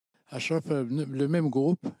اشرف لو ميم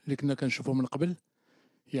جروب اللي كنا كنشوفوا من قبل،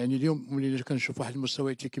 يعني اليوم ولينا كنشوف واحد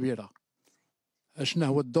المستويات كبيره. اشنا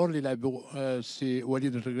هو الدور اللي لعبوا السي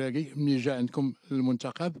وليد الركراكي ملي جا عندكم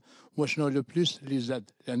المنتخب، وشنو لو بلوس اللي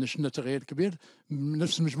زاد؟ لان شنا تغيير كبير من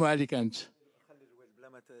نفس المجموعه اللي كانت. خلي الوالد بلا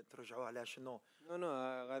ما ترجعوا على شنو. نو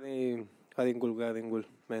غادي نقول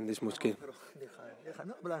ما عنديش مشكل.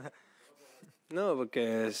 نو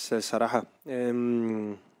بس الصراحه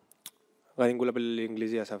غادي نقولها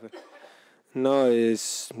بالانجليزيه صافي. No,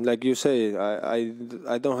 it's like you say.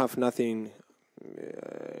 I don't have nothing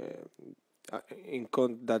in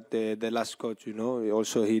count that the last coach. You know,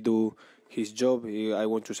 also he do his job. I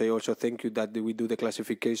want to say also thank you that we do the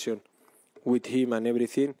classification with him and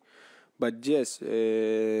everything. But yes,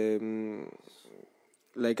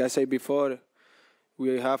 like I said before,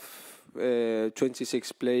 we have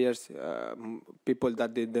 26 players, people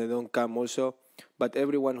that they don't come also. But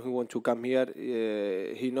everyone who wants to come here,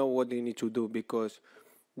 he know what they need to do, because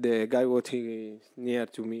the guy what he near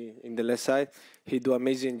to me in the left side, he do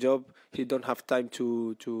amazing job. He don't have time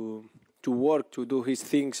to work, to do his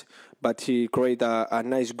things, but he create a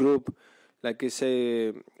nice group. Like I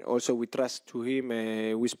say, also we trust to him.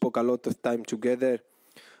 We spoke a lot of time together,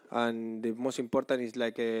 and the most important is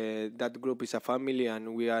like that group is a family,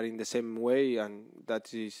 and we are in the same way, and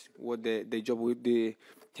that is what the job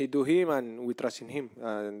he do him, and we trust in him.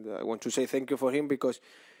 And I want to say thank you for him, because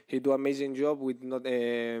he do amazing job with not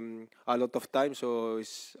a lot of time, so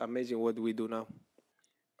it's amazing what we do now.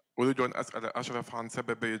 أريد أن أسأل أشرف عن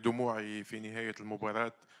سبب دموعي في نهاية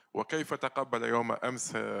المباراة، وكيف تقبل يوم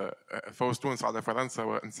أمس فوز تونس على فرنسا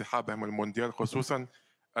وانسحابهم من المونديال، خصوصا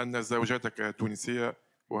أن زوجتك تونسية،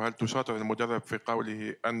 وهل تشاطر المدرب في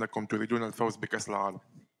قوله أنكم تريدون الفوز بكأس العالم؟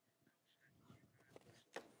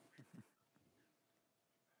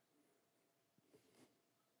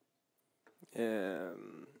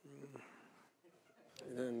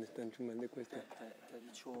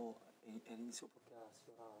 All'inizio perché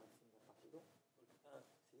sarà fin del partito.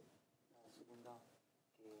 Sì. La seconda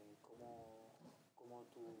que como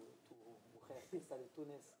tu mujer está de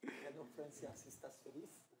Túnez ganó Francia, si estás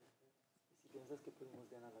feliz y si piensas que podemos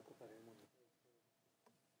ganar la Copa del Mundo.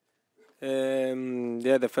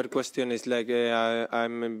 Yeah, the first question is like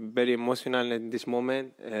I'm very emotional in this moment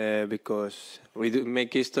because we do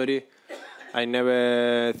make history. I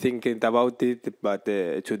never thinking about it, but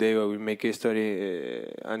today we make history,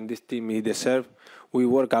 and this team he deserve. We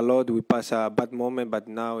work a lot. We pass a bad moment, but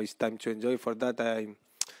now it's time to enjoy. For that,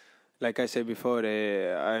 like I said before,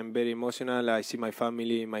 I'm very emotional. I see my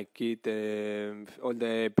family, my kid, all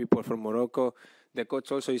the people from Morocco. The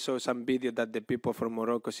coach also saw some video that the people from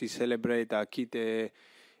Morocco celebrate a kid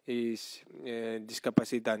is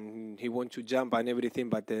discapacited and he wants to jump and everything.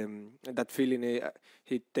 But that feeling,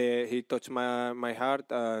 he touched my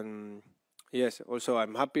heart. And yes, also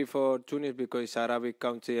I'm happy for Tunis because it's Arabic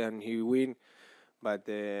country and he win. But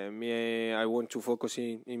I want to focus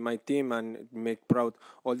in my team and make proud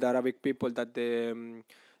all the Arabic people that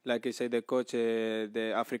like I said, the coach,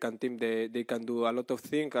 the African team, they can do a lot of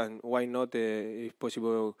things, and why not, if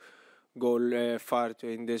possible, go far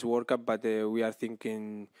in this World Cup. But we are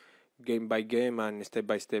thinking game by game and step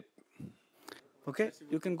by step. Okay,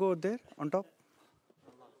 you can go there on top.